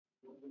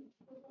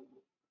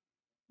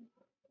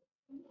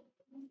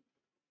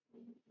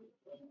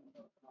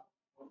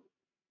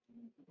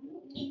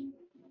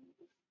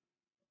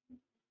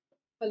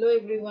Hello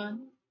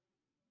everyone.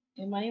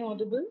 Am I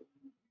audible?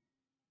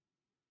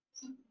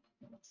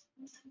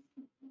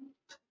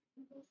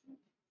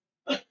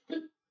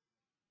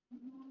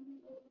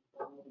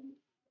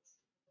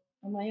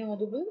 Am I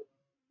audible?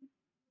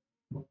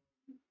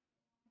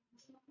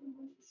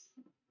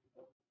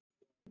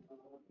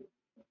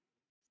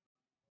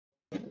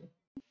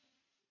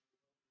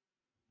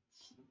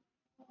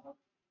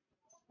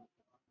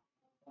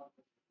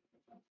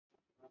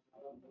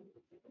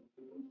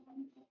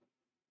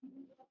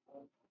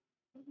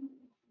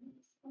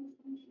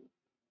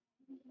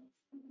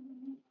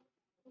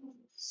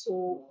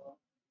 So,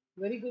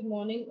 very good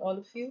morning, all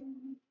of you.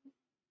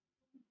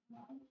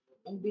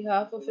 On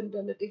behalf of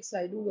Intelletics,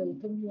 I do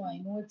welcome you. I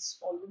know it's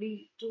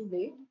already too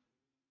late,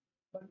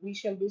 but we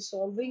shall be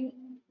solving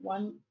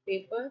one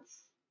paper.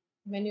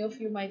 Many of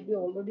you might be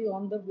already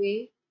on the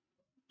way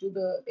to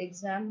the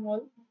exam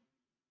hall.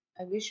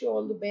 I wish you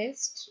all the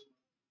best.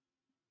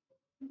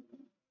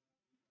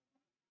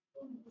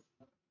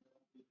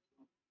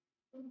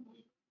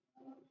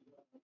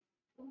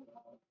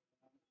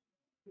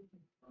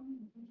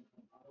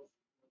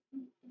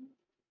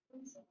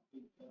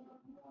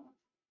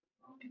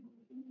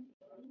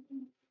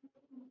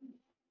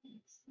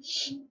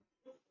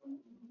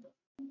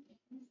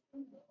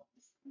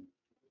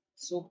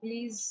 So,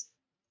 please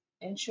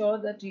ensure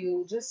that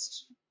you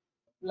just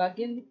plug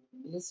in,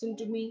 listen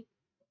to me.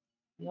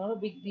 Not a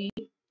big deal.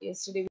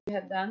 Yesterday we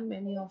had done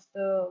many of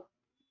the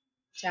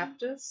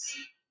chapters,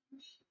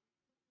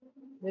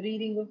 the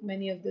reading of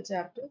many of the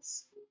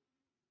chapters.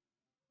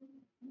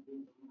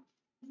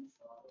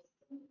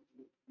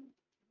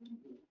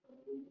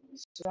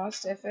 So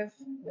Fast FF,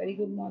 very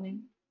good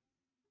morning.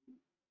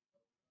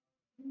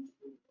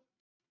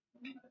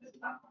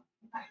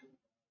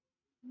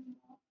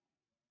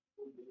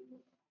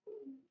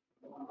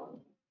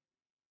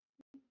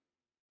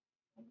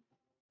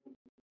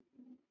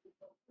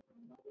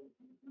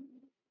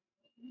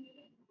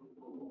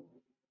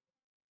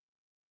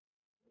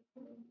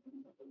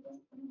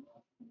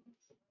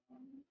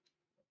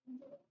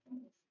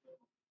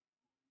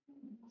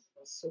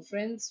 So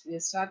friends, we are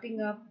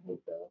starting up with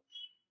the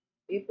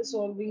paper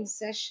solving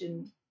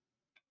session.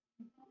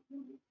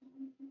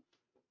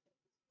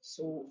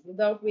 So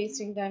without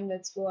wasting time,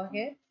 let's go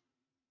ahead.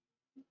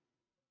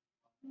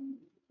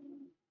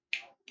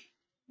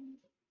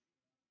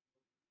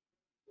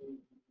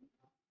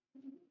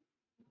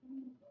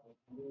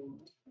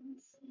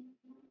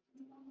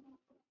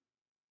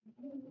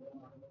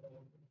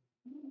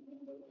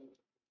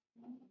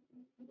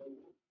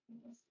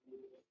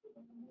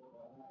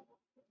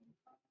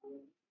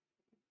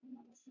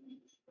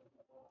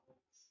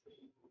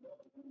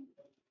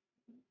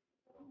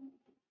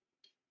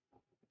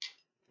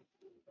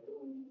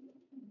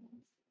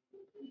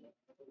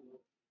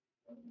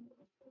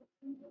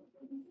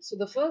 So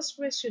the first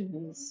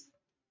question is,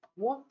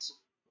 what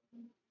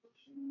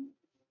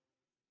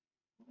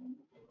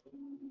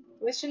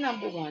question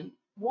number one,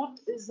 what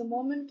is the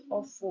moment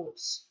of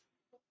force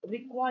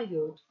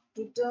required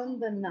to turn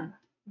the nut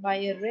by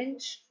a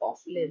wrench of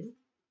length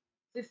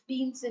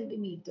 15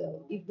 centimeter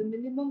if the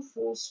minimum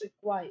force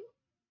required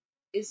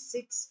is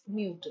 6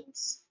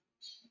 newtons?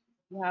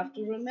 You have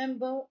to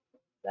remember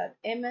that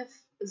MF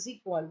is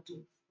equal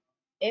to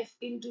F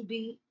into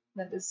D,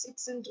 that is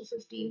 6 into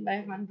 15 by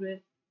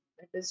 100,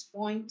 that is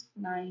zero point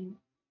 0.9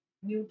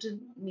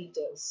 Newton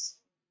meters.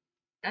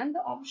 And the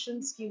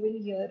options given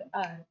here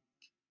are,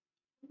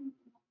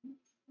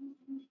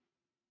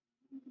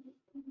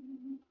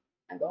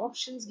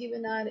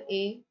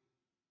 A,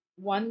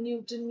 1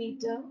 Newton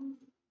meter,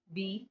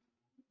 B,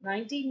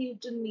 90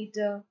 Newton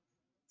meter,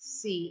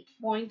 C, zero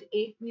point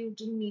 0.8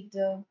 Newton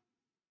meter,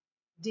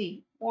 D,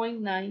 zero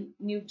point 0.9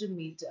 Newton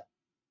meter.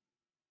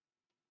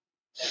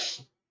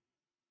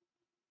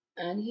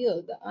 And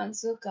here the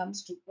answer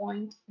comes to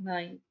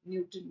 0.9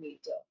 Newton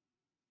meter.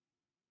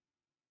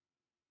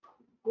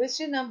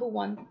 Question number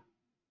 1,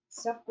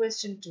 sub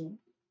question 2.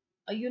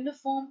 A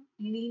uniform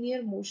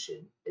linear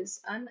motion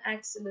is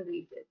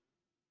unaccelerated,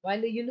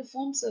 while a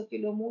uniform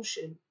circular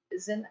motion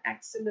is an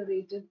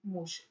accelerated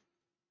motion.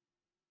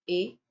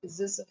 A, is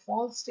this a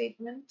false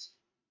statement?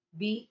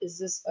 B, is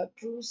this a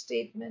true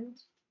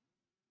statement?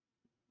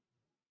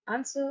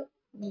 Answer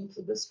me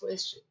for this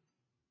question.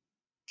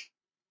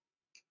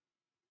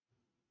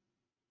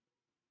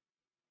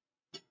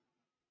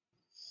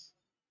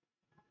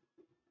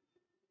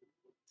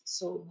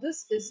 So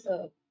this is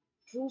a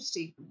true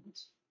statement.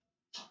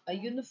 A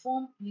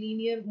uniform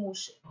linear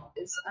motion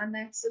is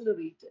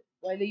unaccelerated,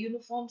 while a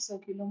uniform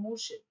circular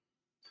motion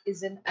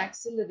is an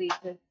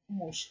accelerated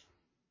motion.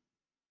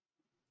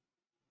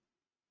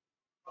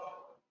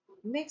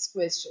 Next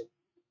question.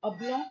 A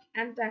block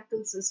and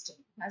tackle system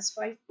has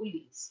 5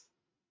 pulleys.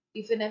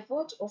 If an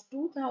effort of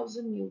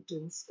 2000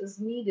 newtons is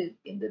needed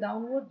in the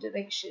downward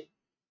direction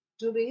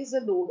to raise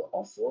a load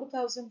of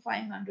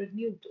 4500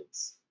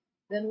 newtons,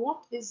 then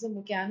what is the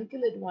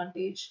mechanical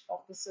advantage of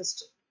the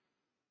system?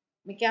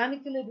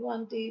 Mechanical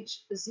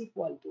advantage is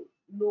equal to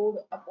load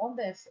upon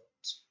the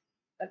effort.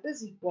 that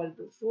is equal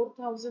to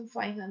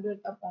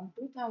 4500 upon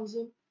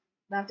 2000,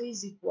 that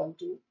is equal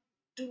to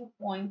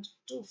 2.25.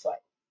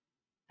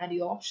 And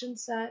your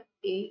options are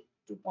A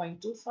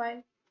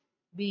 2.25,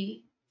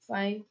 B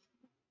 5,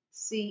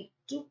 C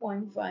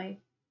 2.5,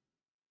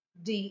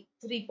 D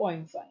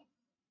 3.5.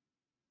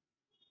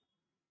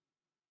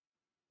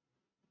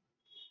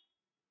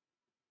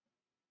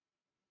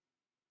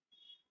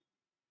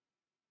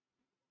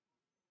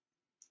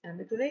 And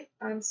the correct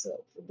answer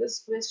for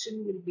this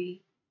question will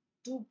be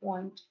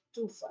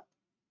 2.25.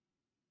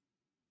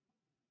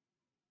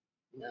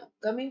 Now,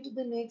 coming to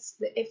the next,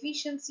 the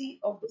efficiency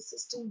of the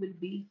system will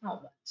be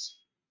how much?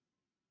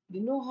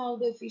 You know how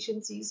the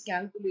efficiency is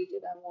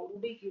calculated. I've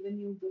already given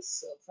you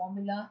this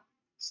formula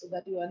so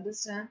that you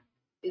understand.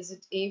 Is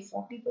it A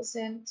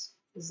 40%?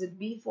 Is it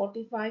B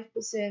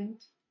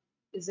 45%?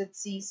 Is it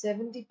C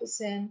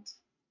 70%?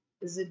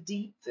 Is it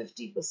D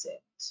 50%?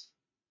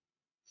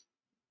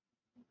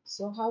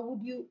 So how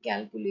would you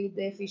calculate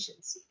the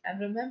efficiency? And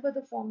remember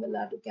the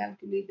formula to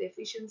calculate the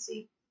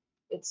efficiency.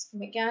 It's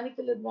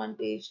mechanical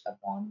advantage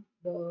upon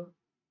the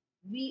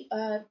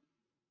VR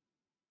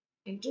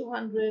in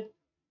 200.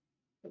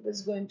 It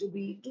is going to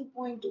be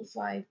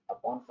 2.25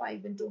 upon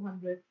 5 into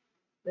 100.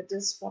 That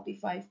is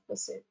 45%.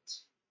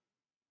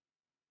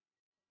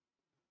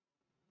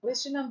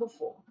 Question number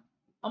 4.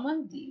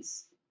 Among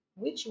these,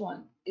 which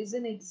one is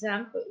an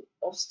example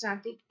of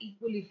static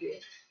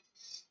equilibrium?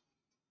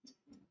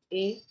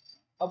 A.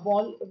 A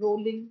ball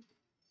rolling.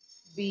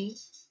 B.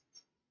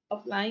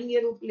 A flying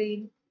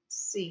aeroplane.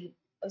 C.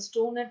 A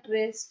stone at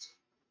rest.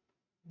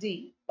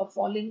 D. A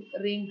falling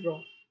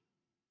raindrop.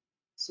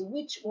 So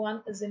which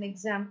one is an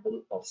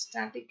example of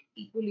static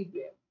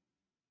equilibrium?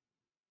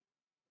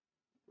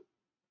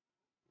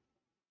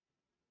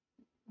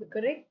 The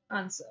correct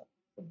answer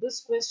for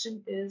this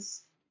question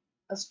is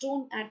a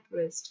stone at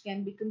rest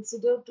can be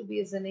considered to be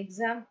as an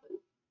example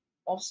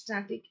of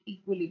static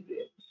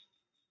equilibrium.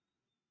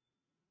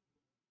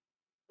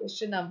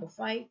 Question number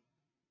 5.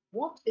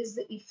 What is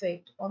the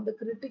effect on the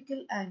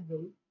critical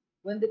angle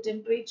when the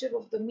temperature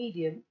of the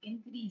medium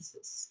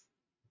increases?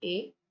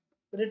 A.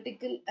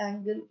 Critical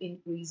angle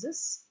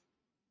increases.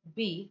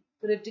 B.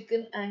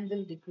 Critical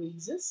angle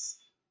decreases.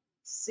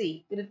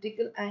 C.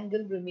 Critical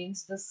angle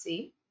remains the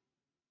same.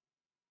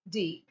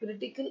 D.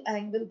 Critical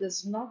angle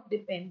does not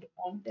depend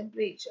on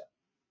temperature.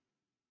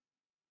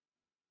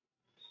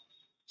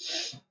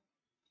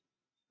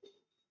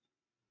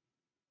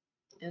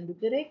 And the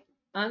correct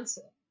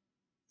answer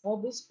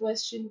for this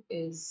question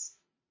is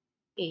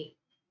A.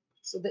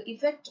 So the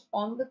effect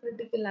on the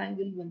critical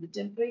angle when the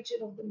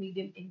temperature of the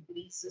medium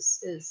increases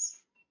is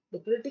the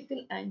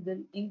critical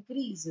angle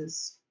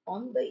increases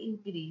on the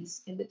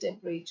increase in the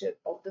temperature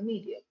of the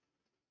medium.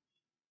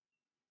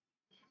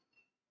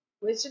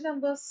 Question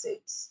number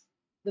 6.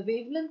 The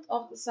wavelength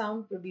of the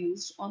sound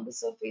produced on the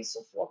surface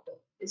of water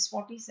is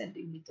 40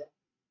 centimeter.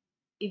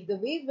 If the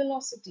wave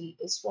velocity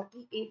is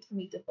 48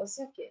 meter per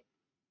second,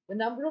 the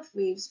number of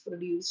waves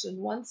produced in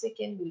 1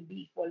 second will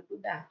be equal to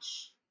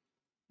dash.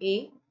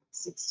 A.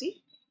 60,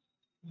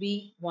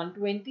 B.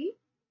 120,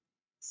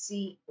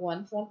 C.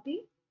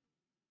 140,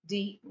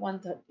 D.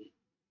 130.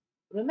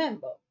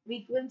 Remember,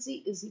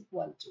 frequency is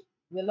equal to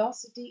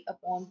velocity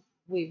upon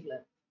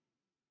wavelength.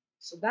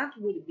 So that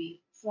would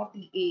be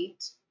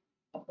 48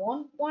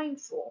 upon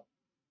 0.4.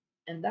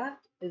 And that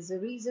is the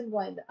reason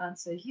why the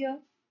answer here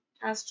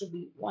has to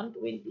be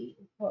 120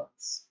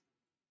 hertz.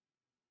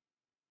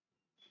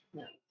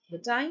 Now, the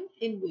time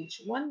in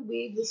which one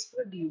wave is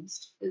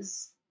produced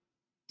is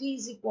t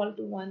is equal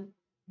to 1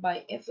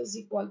 by f is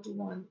equal to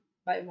 1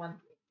 by 120.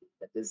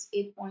 That is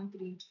 8.3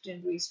 into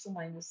 10 raised to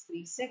minus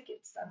 3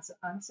 seconds. That's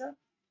the answer.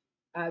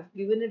 I've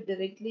given it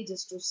directly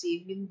just to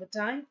save in the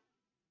time.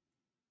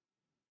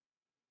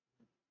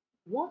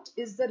 What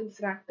is the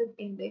refractive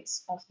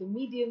index of the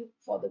medium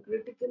for the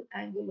critical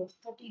angle of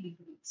 30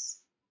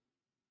 degrees?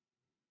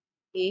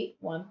 A.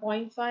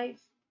 1.5,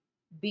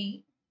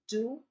 B.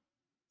 2,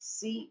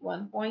 C.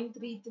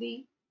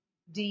 1.33,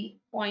 D.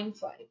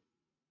 0.5.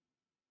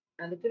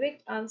 And the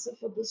correct answer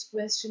for this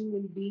question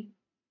will be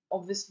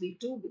obviously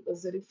 2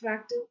 because the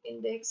refractive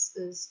index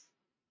is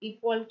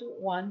equal to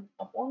 1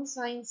 upon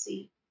sine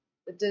C,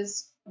 that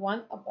is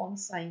 1 upon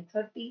sine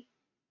 30,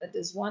 that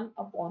is 1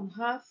 upon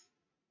half,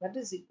 that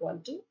is equal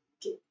to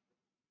 2.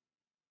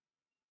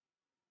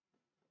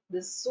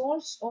 The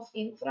source of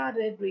infrared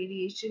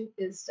radiation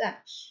is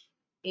dash.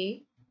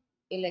 A.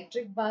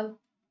 Electric bulb.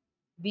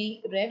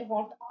 B. Red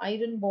hot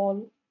iron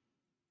ball.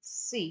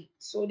 C.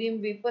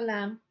 Sodium vapor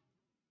lamp.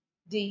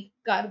 D.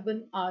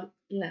 Carbon arc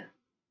lamp.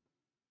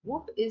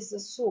 What is the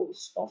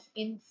source of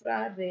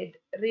infrared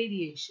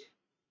radiation?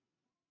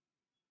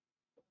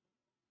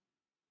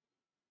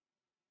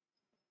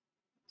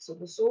 So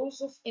the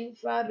source of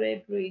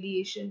infrared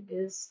radiation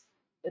is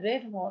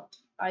red hot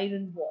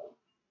iron ball.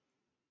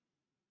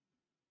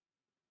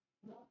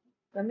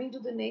 Coming to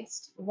the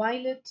next,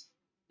 violet,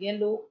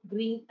 yellow,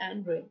 green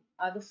and red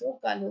are the 4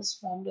 colors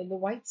formed on the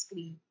white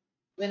screen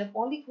when a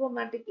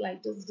polychromatic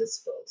light is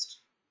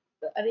dispersed.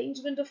 The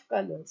arrangement of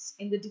colors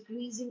in the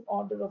decreasing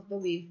order of the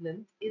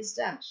wavelength is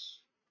dash.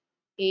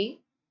 A.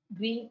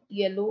 Green,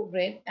 yellow,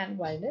 red and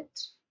violet.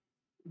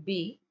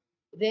 B.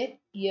 Red,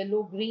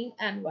 yellow, green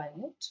and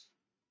violet.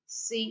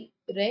 C.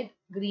 Red,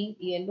 green,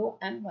 yellow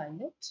and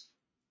violet.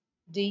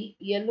 D.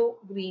 Yellow,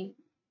 green,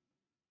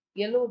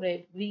 yellow,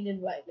 red, green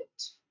and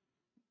violet.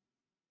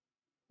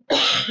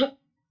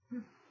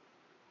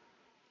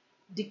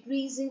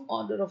 Decreasing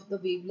order of the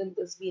wavelength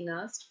has been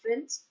asked,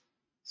 friends.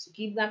 So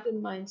keep that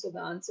in mind. So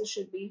the answer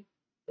should be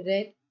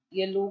red,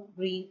 yellow,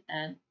 green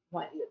and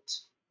violet.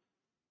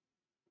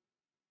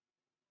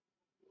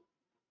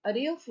 A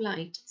ray of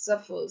light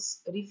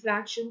suffers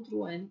refraction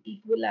through an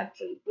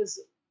equilateral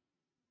prism.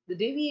 The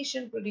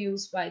deviation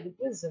produced by the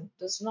prism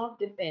does not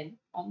depend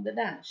on the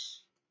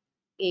dash.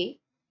 A.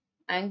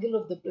 Angle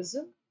of the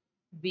prism.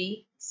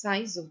 B.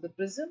 Size of the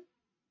prism.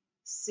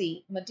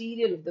 C.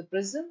 Material of the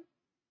prism.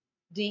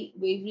 D.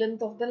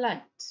 Wavelength of the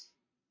light.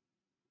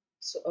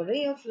 So a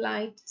ray of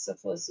light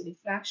suffers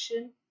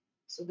refraction.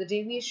 So the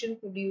deviation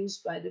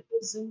produced by the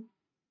prism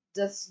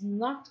does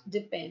not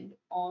depend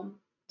on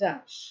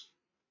dash.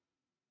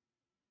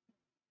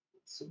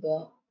 So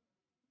the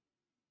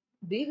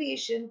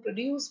deviation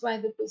produced by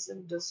the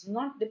prism does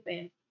not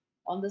depend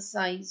on the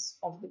size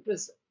of the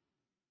prism.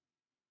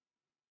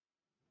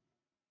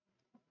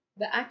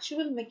 The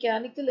actual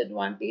mechanical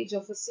advantage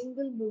of a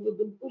single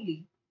movable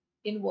pulley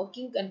in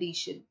working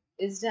condition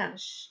is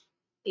dash.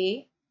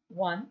 A.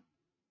 1.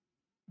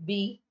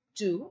 B.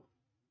 2.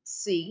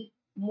 C.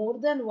 More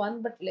than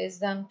 1 but less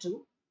than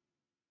 2.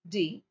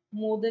 D.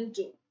 More than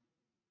 2.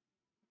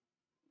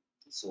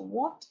 So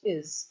what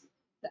is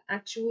the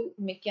actual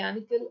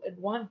mechanical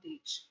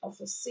advantage of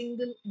a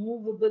single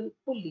movable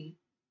pulley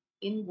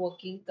in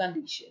working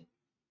condition?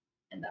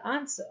 And the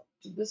answer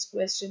to this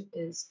question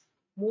is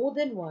more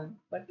than 1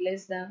 but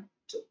less than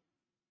 2.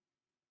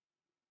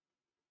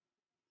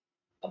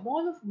 A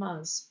ball of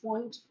mass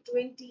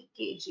 0.20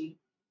 kg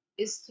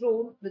is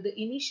thrown with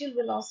the initial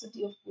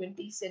velocity of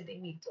 20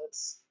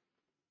 centimeters.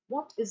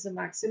 What is the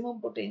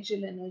maximum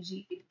potential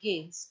energy it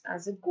gains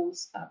as it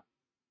goes up?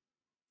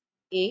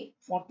 A.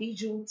 40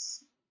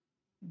 joules.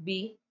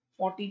 B.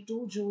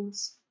 42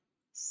 joules.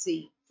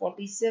 C.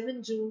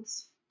 47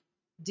 joules.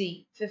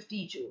 D.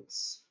 50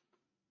 joules.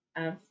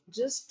 And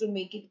just to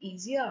make it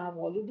easier, I have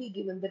already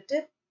given the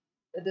tip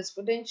that this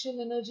potential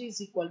energy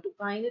is equal to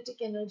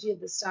kinetic energy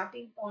at the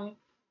starting point.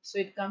 So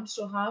it comes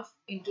to half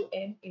into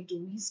m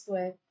into v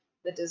square,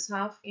 that is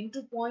half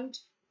into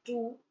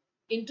 0.2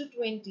 into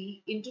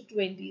 20 into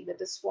 20,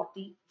 that is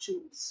 40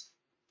 joules.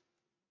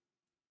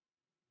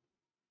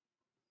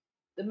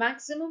 The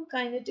maximum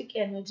kinetic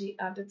energy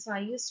at its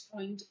highest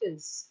point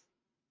is,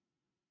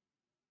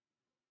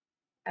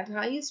 at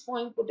highest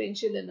point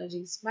potential energy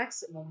is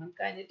maximum and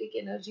kinetic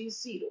energy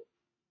is 0.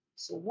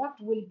 So what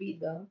will be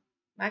the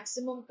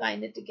maximum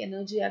kinetic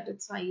energy at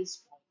its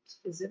highest point?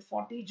 Is it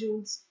 40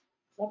 joules,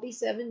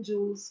 47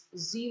 joules,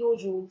 0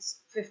 joules,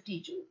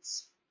 50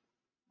 joules?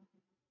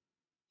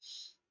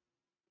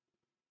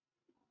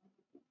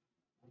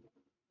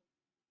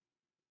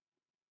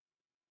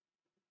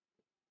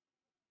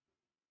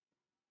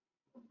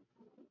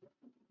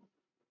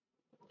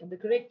 And the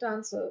correct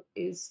answer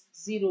is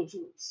 0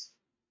 joules.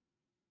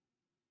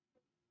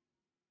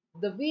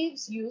 The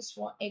waves used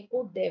for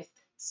echo depth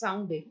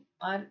sounding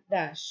are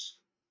dash.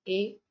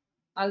 A.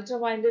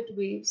 Ultraviolet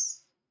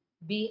waves.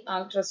 B.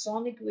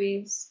 Ultrasonic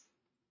waves.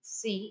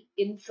 C.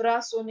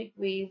 Infrasonic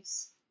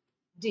waves.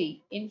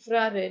 D.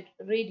 Infrared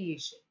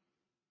radiation.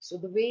 So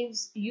the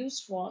waves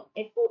used for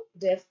echo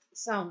depth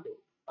sounding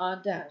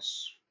are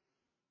dash.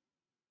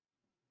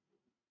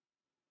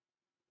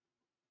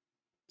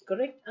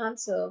 Correct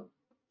answer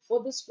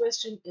for this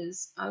question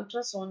is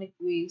ultrasonic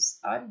waves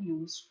are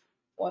used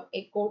for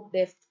echo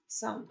depth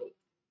sounding.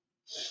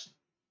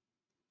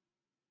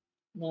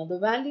 Now the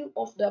value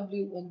of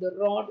W when the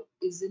rod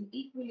is in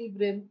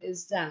equilibrium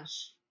is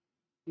dash.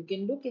 You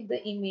can look at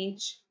the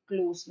image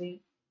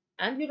closely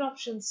and your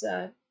options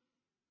are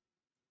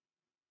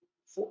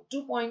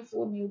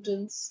 2.4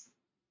 newtons,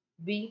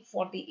 B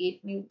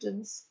 48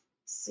 newtons,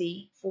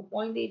 C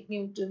 4.8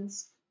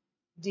 newtons,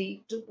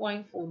 D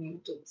 2.4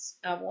 newtons.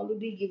 I've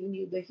already given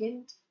you the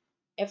hint.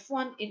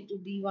 F1 into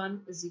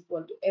D1 is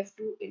equal to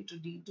F2 into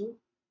D2.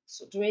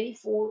 So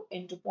 24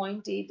 into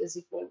 0.8 is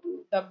equal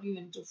to W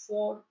into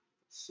 4.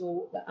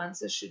 So the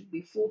answer should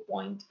be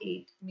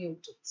 4.8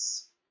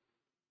 newtons.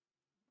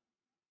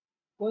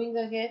 Going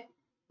ahead,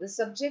 the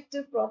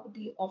subjective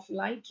property of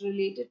light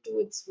related to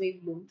its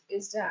wavelength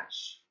is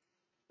dash.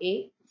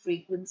 A.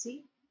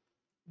 Frequency.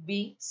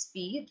 B.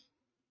 Speed.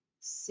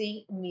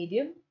 C.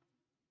 Medium.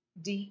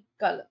 D.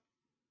 Color.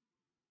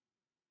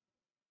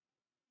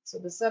 So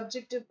the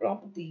subjective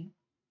property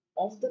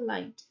of the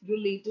light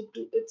related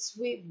to its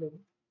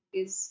wavelength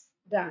is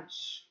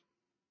dash.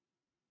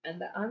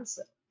 And the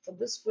answer for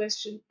this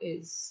question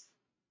is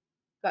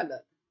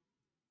color.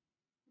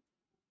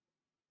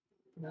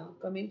 Now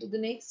coming to the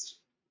next.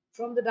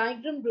 From the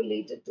diagram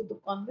related to the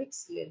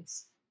convex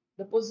lens,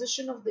 the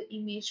position of the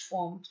image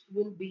formed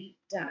will be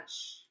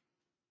dash.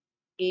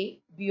 A.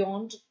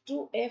 Beyond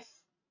 2f.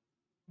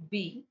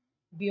 B.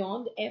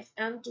 Beyond f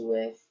and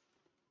 2f.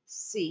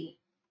 C.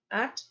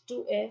 At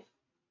 2f.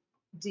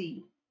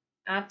 D.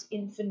 At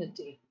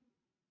infinity.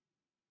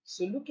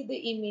 So look at the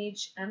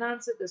image and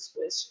answer this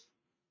question.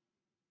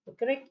 The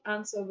correct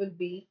answer will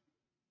be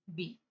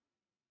B.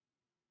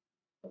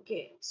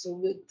 Okay, so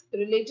with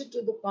related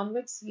to the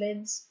convex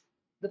lens,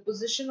 the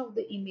position of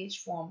the image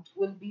formed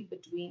will be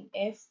between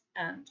f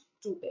and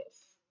 2f.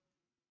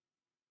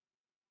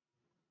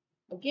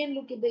 Again,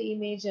 look at the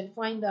image and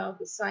find out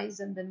the size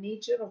and the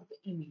nature of the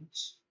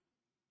image.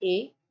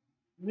 A.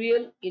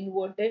 Real,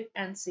 inverted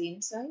and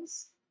same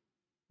size.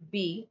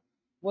 B.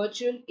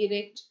 Virtual,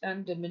 erect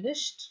and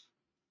diminished.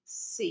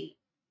 C.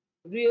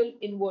 Real,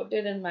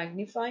 inverted and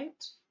magnified.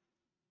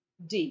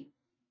 D.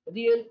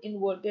 Real,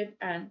 inverted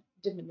and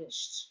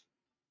diminished.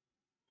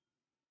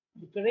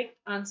 The correct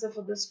answer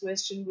for this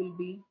question will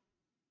be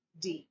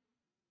D.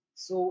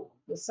 So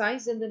the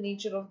size and the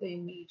nature of the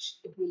image,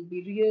 it will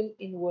be real,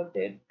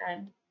 inverted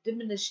and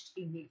diminished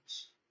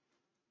image.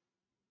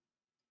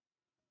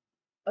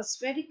 A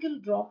spherical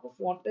drop of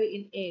water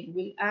in air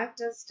will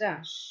act as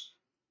dash.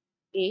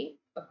 A.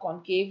 A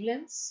concave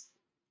lens.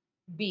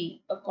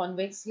 B. A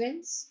convex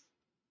lens.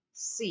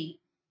 C.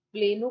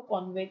 Plane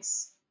concave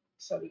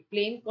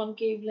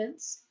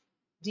lens.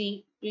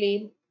 D.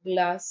 Plain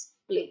glass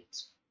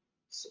plate.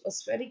 So a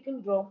spherical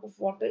drop of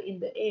water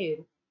in the air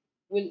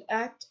will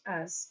act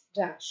as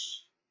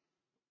dash.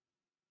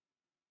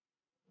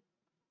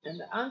 And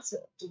the answer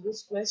to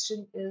this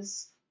question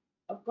is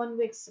a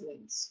convex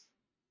lens.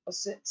 A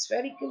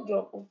spherical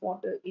drop of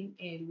water in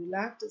air will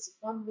act as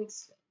a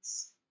convex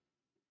lens.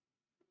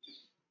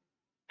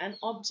 An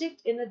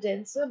object in a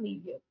denser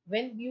medium,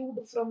 when viewed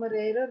from a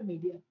rarer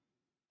medium,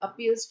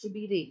 appears to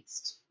be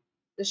raised.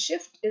 The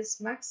shift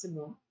is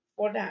maximum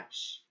for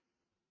dash.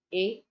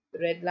 A.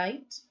 Red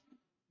light.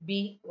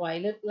 B.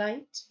 Violet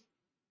light.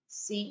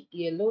 C.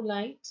 Yellow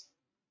light.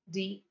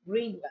 D.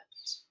 Green light.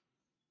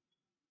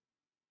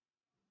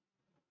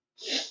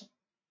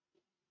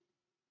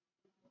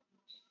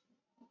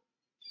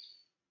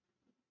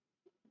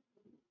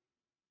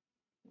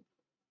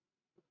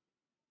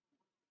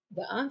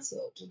 The answer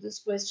to this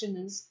question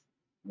is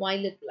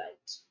violet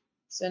light.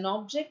 So an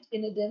object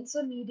in a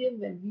denser medium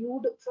when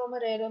viewed from a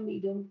rarer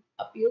medium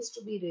appears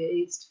to be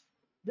raised.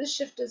 This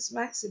shift is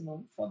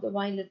maximum for the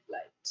violet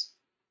light.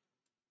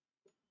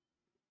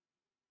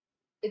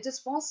 It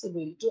is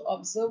possible to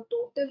observe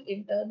total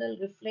internal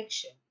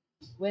reflection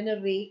when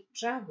a ray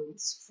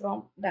travels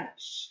from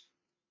dash.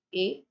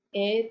 A.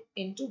 Air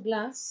into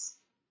glass.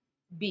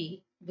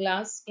 B.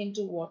 Glass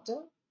into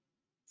water.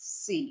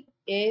 C.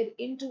 Air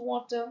into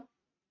water.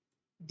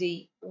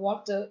 D.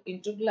 Water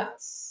into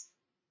glass.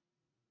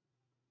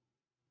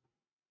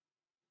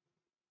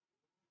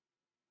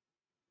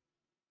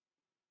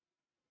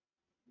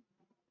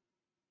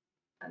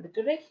 And the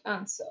correct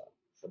answer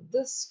for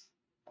this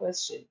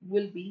question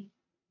will be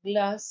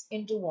glass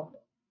into water.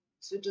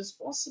 So it is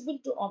possible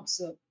to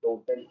observe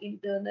total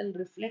internal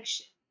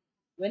reflection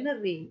when a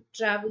ray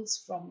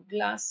travels from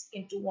glass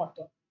into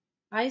water.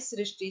 Hi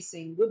Srishti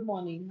Singh, good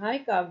morning. Hi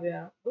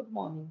Kavya, good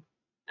morning.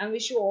 And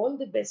wish you all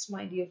the best,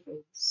 my dear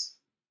friends.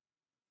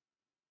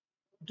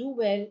 Do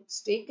well,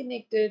 stay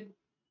connected.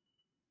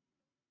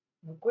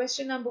 Now,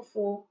 question number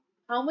 4.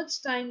 How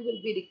much time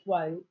will be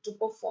required to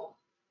perform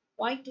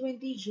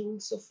 520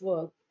 joules of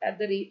work at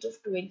the rate of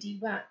 20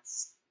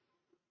 watts?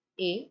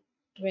 A.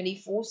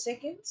 24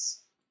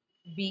 seconds.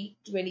 B.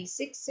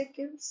 26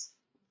 seconds.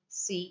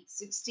 C.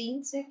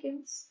 16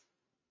 seconds.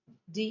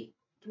 D.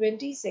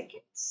 20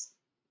 seconds.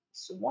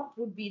 So what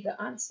would be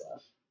the answer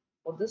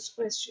for this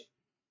question?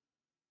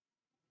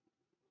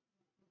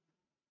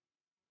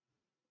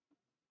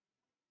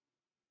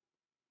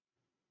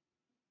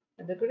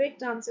 And the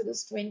correct answer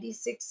is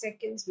 26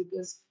 seconds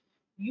because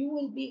you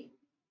will be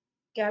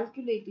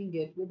calculating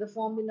it with the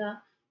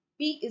formula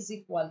P is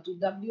equal to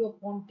W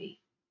upon T.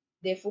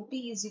 Therefore,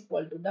 P is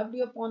equal to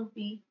W upon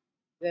P,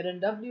 wherein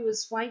W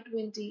is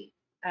 520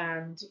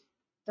 and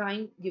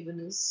time given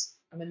is,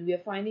 we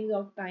are finding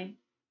out time,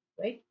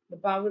 right? The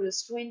power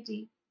is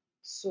 20.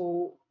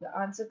 So the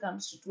answer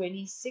comes to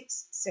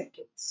 26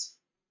 seconds.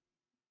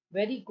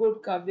 Very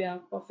good,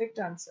 Kavya. Perfect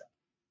answer.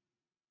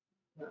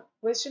 Now,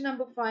 question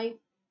number 5.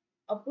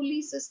 A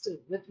pulley system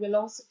with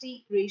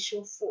velocity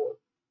ratio 4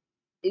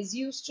 is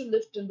used to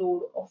lift a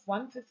load of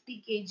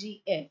 150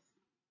 kg F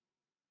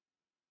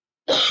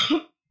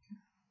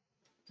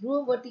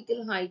through a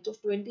vertical height of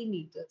 20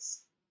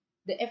 meters.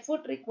 The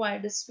effort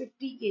required is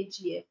 50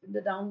 kgf in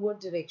the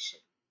downward direction.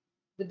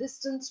 The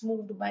distance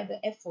moved by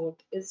the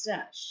effort is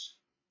dash.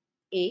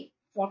 A.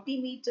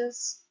 40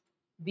 meters.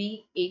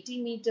 B.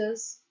 80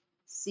 meters.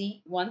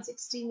 C.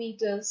 160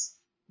 meters.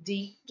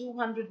 D.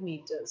 200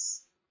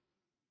 meters.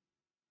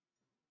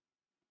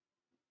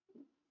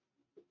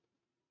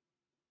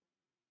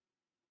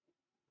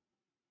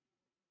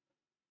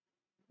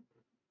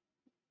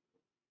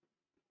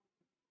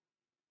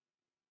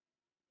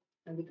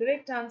 And the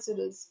correct answer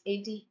is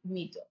 80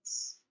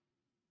 meters.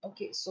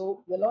 Okay,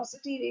 so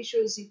velocity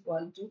ratio is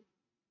equal to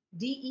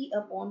dE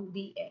upon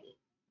dL.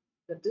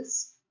 That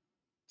is,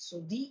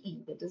 so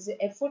dE, that is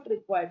the effort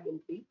required, will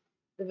be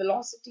the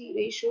velocity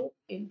ratio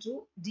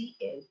into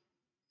dL.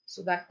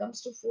 So that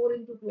comes to 4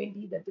 into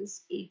 20, that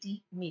is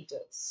 80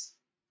 meters.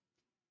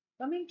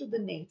 Coming to the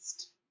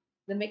next,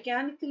 the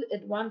mechanical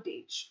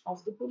advantage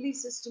of the pulley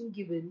system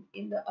given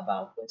in the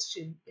above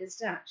question is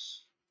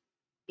dash.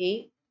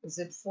 A, is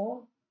it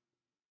 4?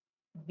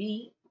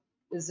 B,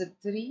 is it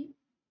 3?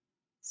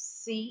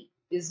 C,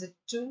 is it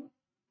 2?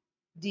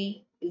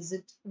 D, is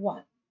it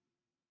 1?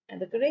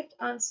 And the correct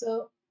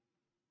answer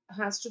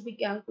has to be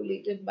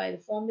calculated by the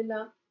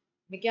formula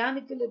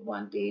mechanical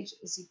advantage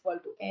is equal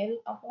to L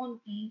upon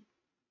E,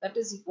 that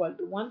is equal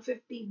to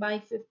 150 by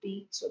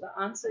 50. So the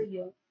answer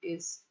here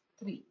is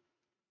 3.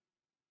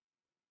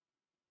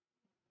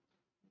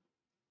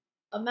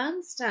 A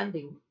man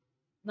standing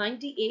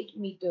 98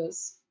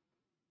 meters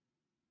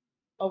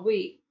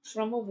away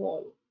from a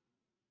wall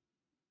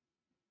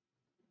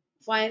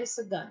fires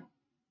a gun.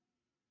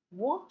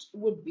 What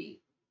would be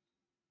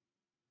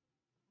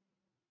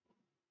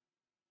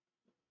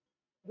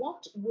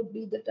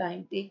the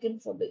time taken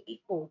for the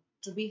echo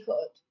to be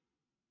heard?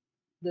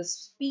 The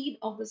speed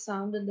of the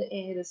sound in the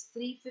air is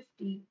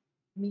 350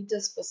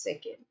 meters per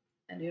second.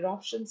 And your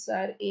options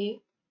are A,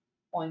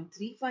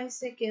 0.35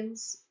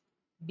 seconds,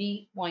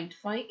 B,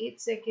 0.58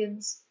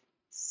 seconds,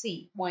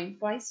 C,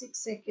 0.56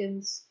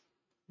 seconds,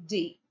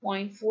 D,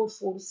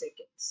 0.44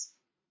 seconds.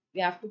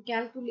 We have to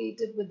calculate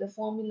it with the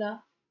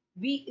formula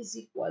V is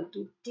equal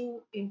to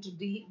 2 into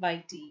D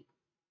by T.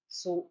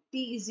 So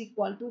T is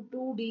equal to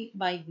 2D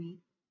by V.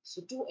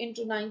 So 2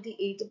 into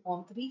 98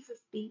 upon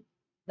 350,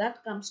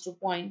 that comes to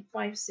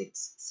 0.56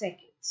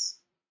 seconds.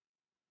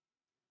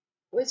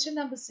 Question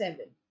number 7.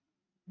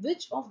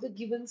 Which of the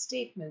given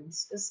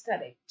statements is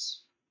correct?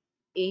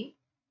 A.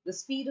 The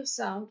speed of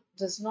sound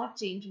does not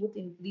change with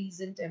increase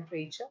in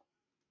temperature.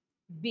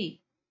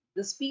 B.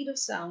 The speed of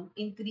sound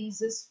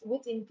increases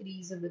with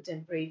increase in the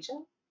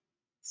temperature.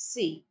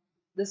 C.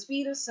 The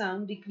speed of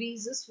sound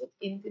decreases with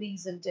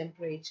increase in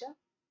temperature.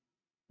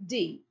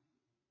 D.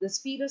 The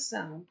speed of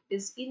sound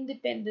is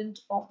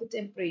independent of the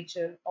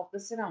temperature of the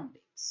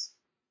surroundings.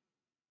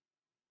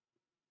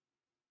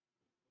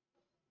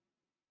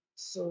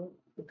 So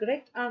the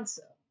correct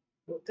answer,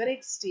 the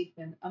correct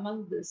statement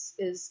among this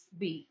is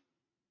B.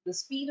 The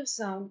speed of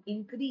sound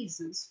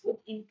increases with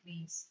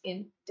increase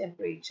in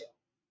temperature.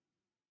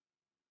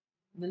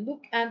 Now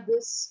look at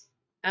this,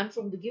 and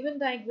from the given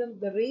diagram,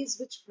 the rays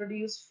which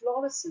produce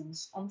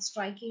fluorescence on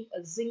striking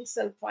a zinc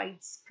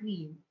sulfide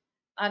screen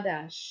are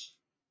dash.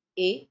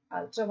 A.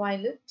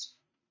 Ultraviolet,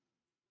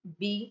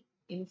 B.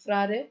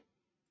 Infrared,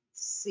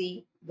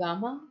 C.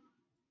 Gamma,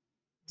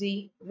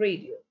 D.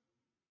 Radio.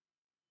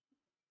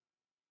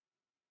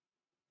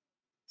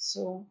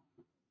 So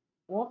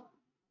what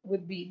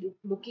would be,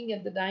 looking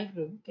at the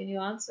diagram, can you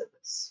answer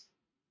this?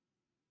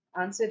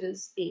 Answer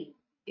is A.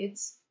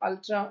 It's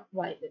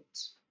ultraviolet.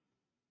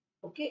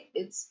 Okay,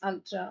 it's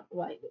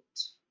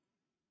ultraviolet.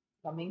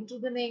 Coming to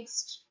the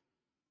next.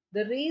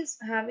 The rays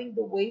having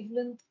the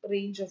wavelength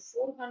range of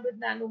 400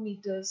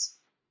 nanometers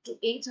to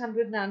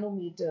 800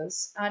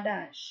 nanometers are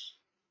dash.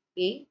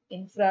 A.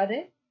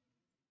 Infrared,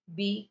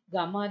 B.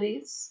 Gamma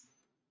rays,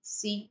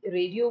 C.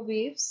 Radio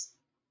waves,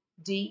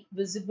 D.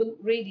 Visible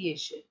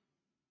radiation.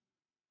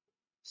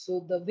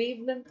 So the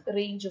wavelength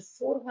range of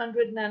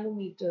 400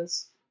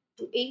 nanometers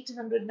to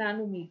 800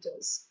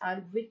 nanometers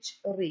are which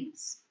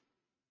rays?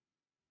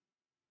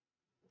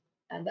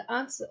 And the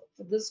answer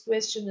for this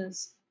question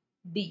is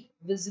D.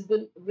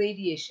 Visible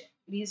radiation.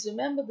 Please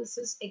remember, this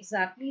is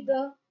exactly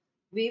the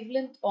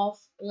wavelength of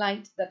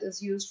light that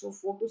is used for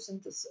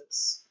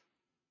photosynthesis.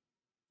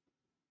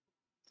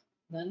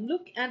 Now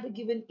look at the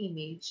given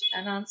image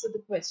and answer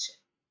the question.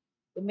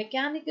 The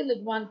mechanical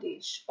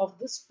advantage of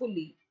this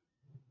pulley,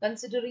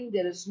 considering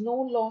there is no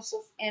loss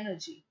of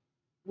energy,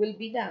 will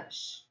be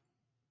dash.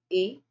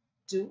 A.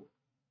 2,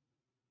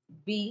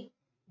 B.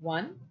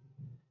 1,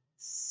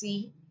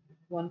 C.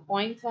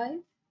 1.5,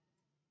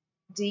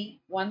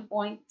 D.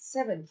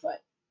 1.75.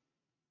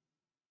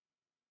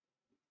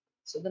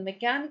 So the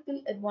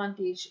mechanical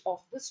advantage of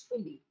this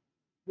pulley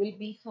will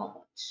be how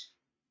much?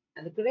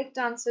 And the correct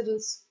answer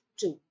is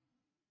 2.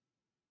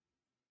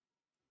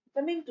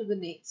 Coming to the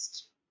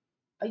next.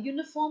 A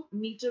uniform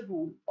meter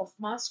rule of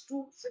mass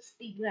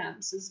 250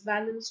 grams is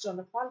balanced on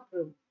a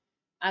fulcrum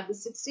at the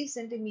 60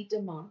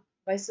 centimeter mark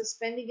by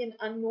suspending an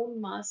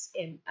unknown mass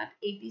m at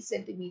 80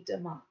 centimeter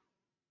mark.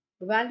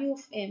 The value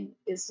of m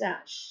is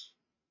dash.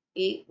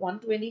 A.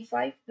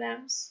 125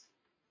 grams,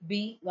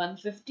 B.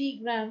 150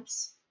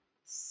 grams,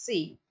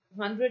 C.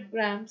 100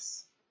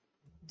 grams,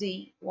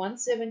 D.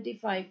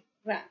 175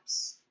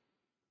 grams.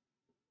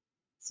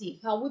 See,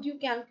 how would you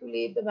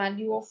calculate the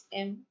value of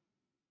m?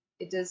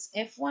 It is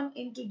F1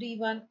 into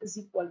D1 is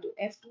equal to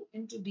F2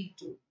 into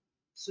D2.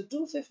 So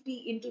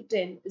 250 into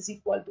 10 is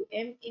equal to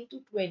m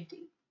into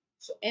 20.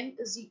 So m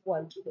is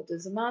equal to, that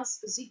is, the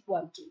mass is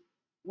equal to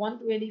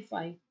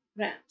 125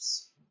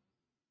 grams.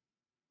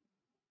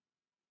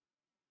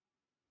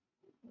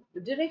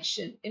 The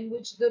direction in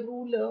which the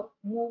ruler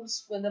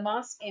moves when the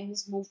mass m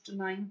is moved to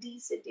 90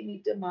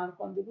 centimeter mark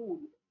on the rule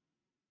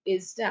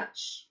is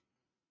dash.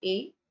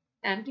 A.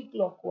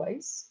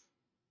 Anti-clockwise.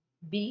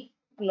 B.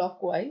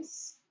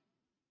 Clockwise.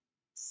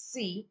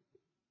 C.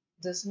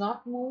 Does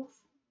not move.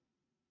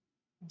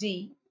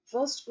 D.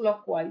 First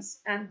clockwise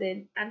and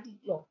then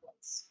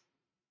anti-clockwise.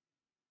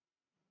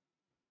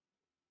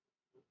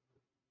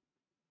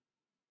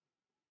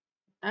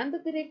 And the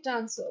correct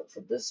answer for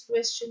this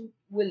question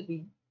will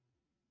be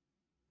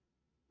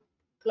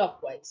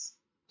clockwise.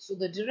 So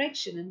the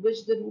direction in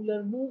which the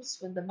ruler moves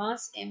when the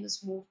mass m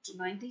is moved to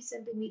 90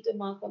 centimeter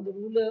mark on the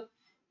ruler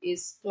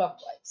is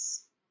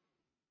clockwise.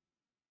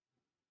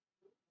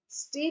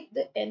 State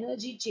the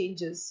energy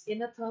changes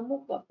in a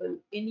thermocouple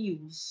in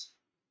use.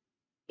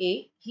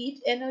 A.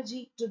 Heat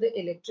energy to the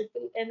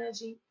electrical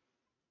energy.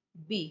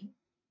 B.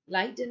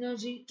 Light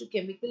energy to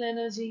chemical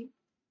energy.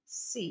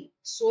 C.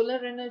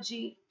 Solar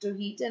energy to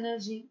heat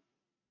energy.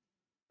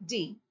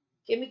 D.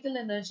 Chemical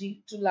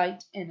energy to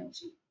light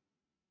energy.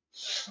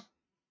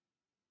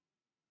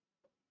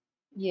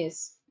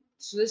 Yes,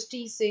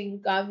 सृष्टि सिंह,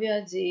 काव्या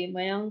जे,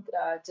 मयंक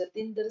राज,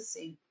 जतिंदर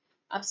सिंह,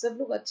 आप सब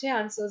लोग अच्छे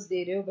answers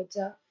दे रहे हो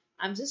बच्चा.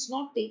 I'm just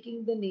not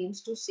taking the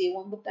names to save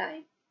on the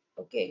time.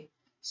 Okay,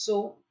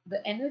 so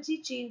the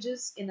energy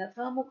changes in a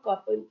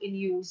thermocouple in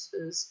use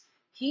is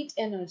heat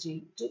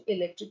energy to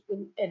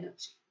electrical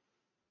energy.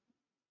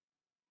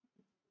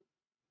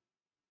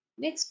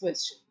 Next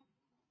question.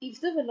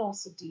 If the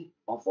velocity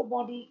of a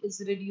body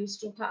is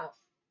reduced to half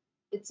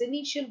its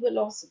initial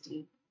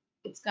velocity,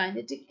 its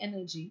kinetic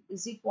energy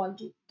is equal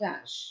to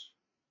dash.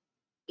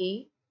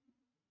 A.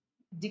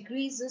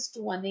 Decreases to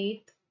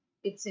 1/8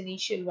 its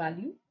initial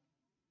value.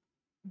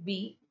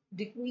 B.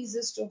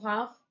 Decreases to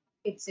half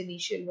its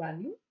initial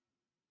value.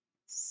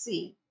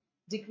 C.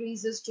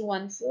 Decreases to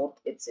 1/4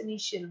 its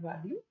initial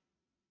value.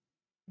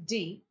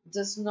 D.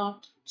 Does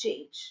not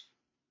change.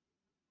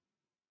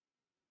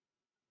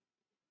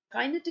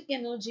 Kinetic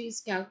energy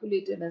is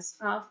calculated as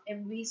half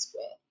mv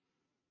square.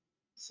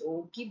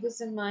 So keep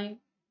this in mind.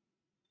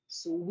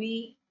 So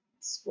V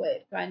square,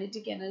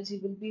 kinetic energy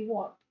will be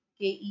what?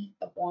 Ke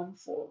upon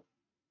 4.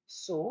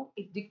 So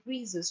it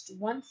decreases to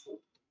 1/4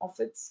 of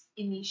its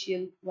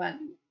initial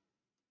value.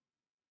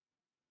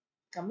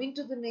 Coming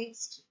to the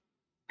next,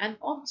 an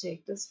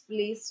object is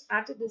placed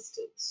at a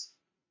distance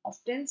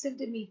of 10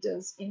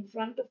 centimeters in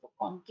front of a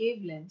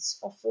concave lens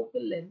of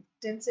focal length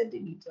 10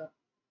 centimeter.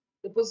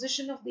 The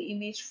position of the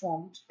image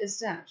formed is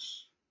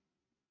dash.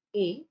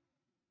 A.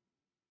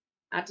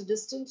 At a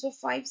distance of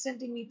 5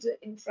 centimeter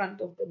in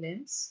front of the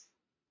lens.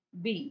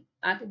 B.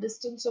 At a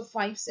distance of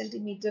 5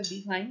 centimeter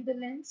behind the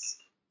lens.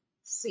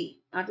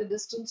 C. At a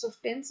distance of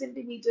 10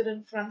 centimeter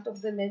in front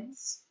of the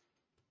lens.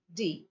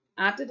 D.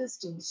 At a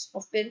distance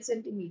of 10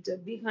 centimeter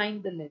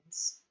behind the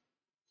lens.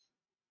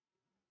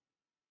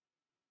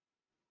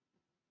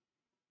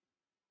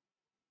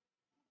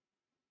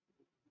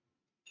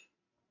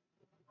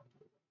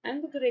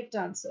 And the correct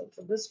answer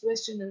for this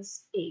question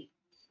is A.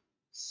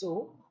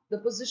 So, the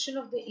position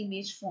of the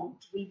image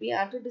formed will be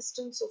at a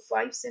distance of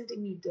 5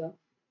 centimeter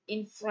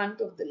in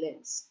front of the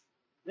lens.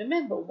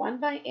 Remember, 1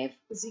 by f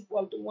is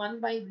equal to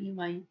 1 by v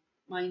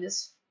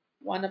minus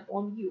 1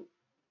 upon u.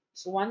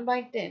 So 1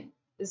 by 10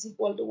 is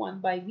equal to 1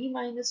 by v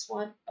minus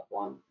 1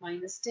 upon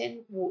minus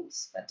 10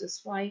 volts, that is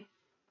 5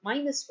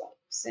 minus 5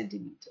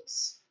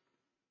 centimeters.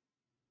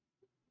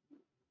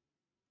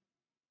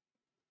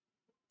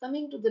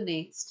 Coming to the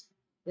next,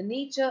 the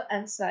nature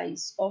and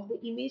size of the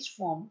image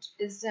formed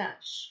is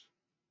dash.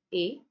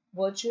 A.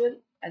 Virtual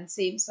and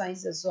same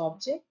size as the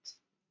object.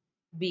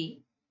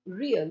 B.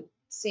 Real,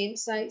 same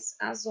size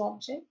as the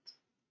object.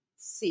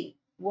 C.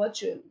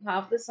 Virtual,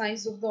 half the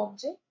size of the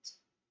object.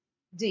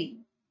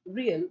 D.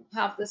 Real,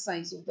 half the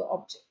size of the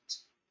object.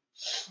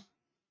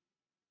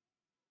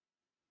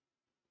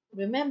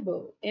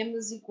 Remember, m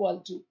is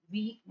equal to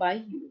v by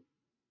u.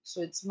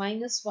 So it's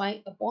minus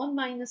 5 upon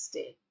minus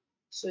 10.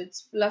 So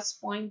it's plus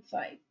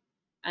 0.5.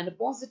 And a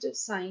positive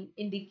sign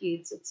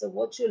indicates it's a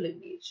virtual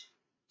image.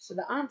 So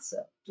the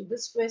answer to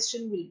this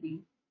question will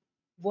be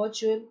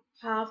virtual,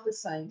 half the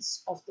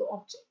size of the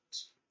object.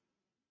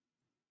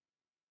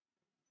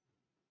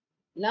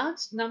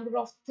 Large number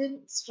of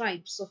thin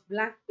stripes of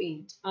black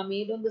paint are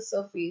made on the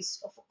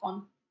surface of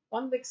a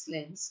convex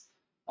lens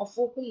of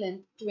focal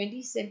length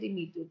 20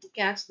 centimeter to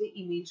catch the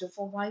image of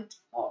a white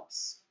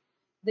horse.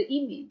 The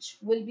image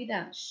will be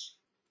dash.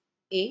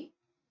 A.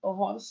 A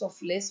horse of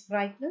less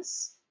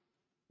brightness.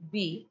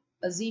 B.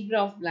 A zebra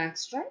of black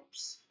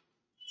stripes.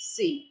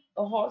 C.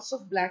 A horse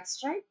of black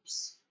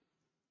stripes.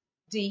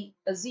 D.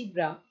 A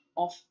zebra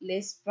of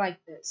less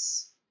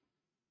brightness.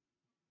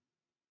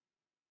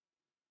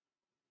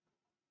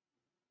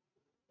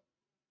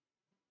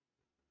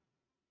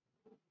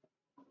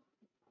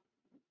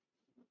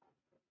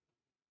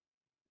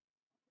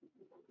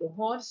 The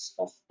horse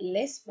of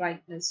less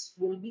brightness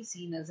will be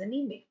seen as an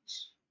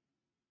image.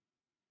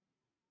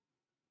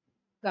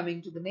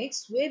 Coming to the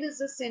next, where is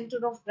the center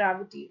of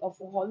gravity of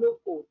a hollow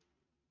core?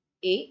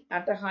 A.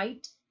 At a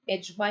height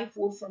h by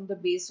 4 from the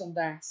base on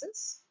the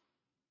axis.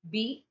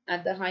 B.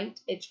 At the height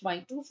h by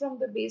 2 from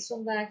the base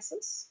on the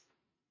axis.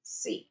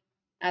 C.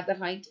 At the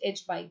height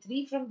h by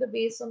 3 from the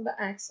base on the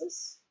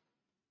axis.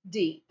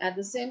 D. At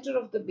the center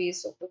of the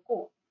base of the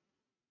cone.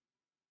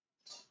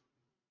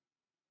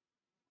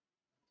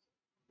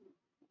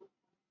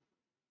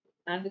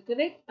 And the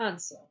correct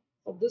answer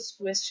for this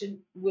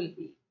question will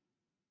be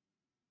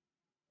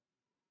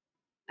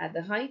at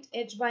the height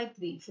h by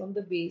 3 from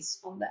the base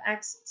on the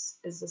axis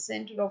is the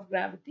center of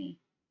gravity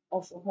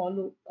of a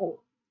hollow cone.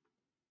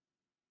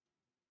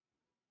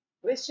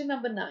 Question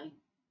number 9.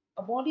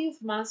 A body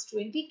of mass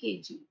 20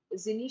 kg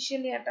is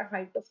initially at a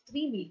height of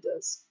 3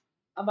 meters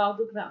above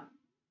the ground.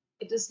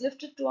 It is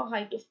lifted to a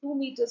height of 2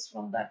 meters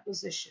from that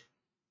position.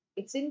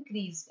 Its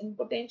increase in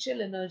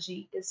potential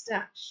energy is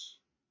dash.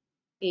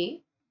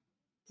 A.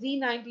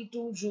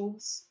 392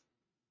 joules.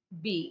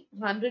 B.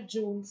 100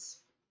 joules.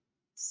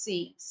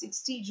 C.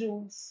 60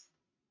 joules.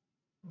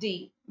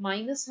 D.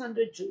 Minus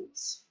 100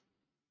 joules.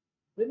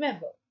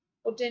 Remember,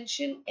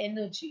 potential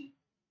energy.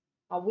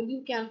 How will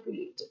you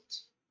calculate it?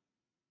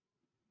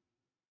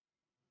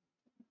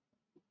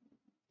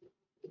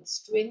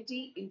 It's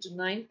 20 into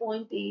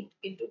 9.8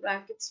 into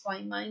brackets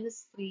 5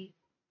 minus 3.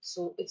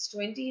 So it's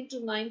 20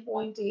 into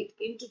 9.8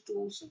 into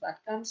 2. So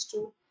that comes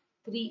to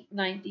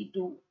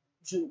 392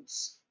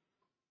 joules.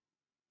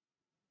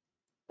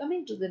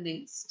 Coming to the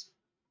next.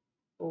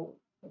 Oh,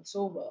 it's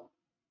over.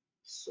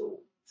 So,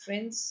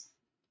 friends,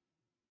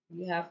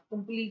 we have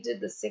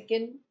completed the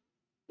second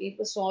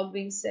paper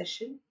solving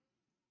session.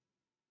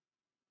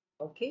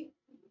 Okay.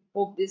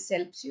 Hope this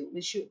helps you.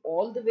 Wish you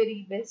all the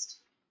very best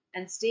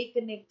and stay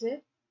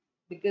connected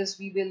because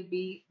we will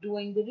be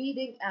doing the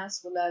reading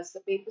as well as the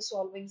paper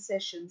solving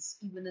sessions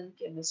even in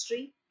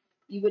chemistry,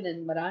 even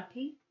in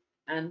Marathi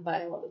and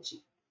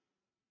biology.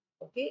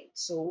 Okay,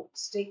 so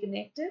stay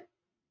connected.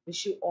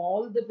 Wish you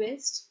all the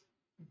best.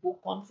 Go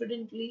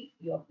confidently.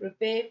 You're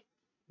prepared.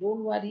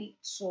 Don't worry.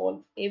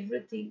 Solve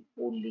everything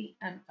coolly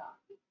and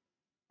calmly.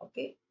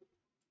 Okay.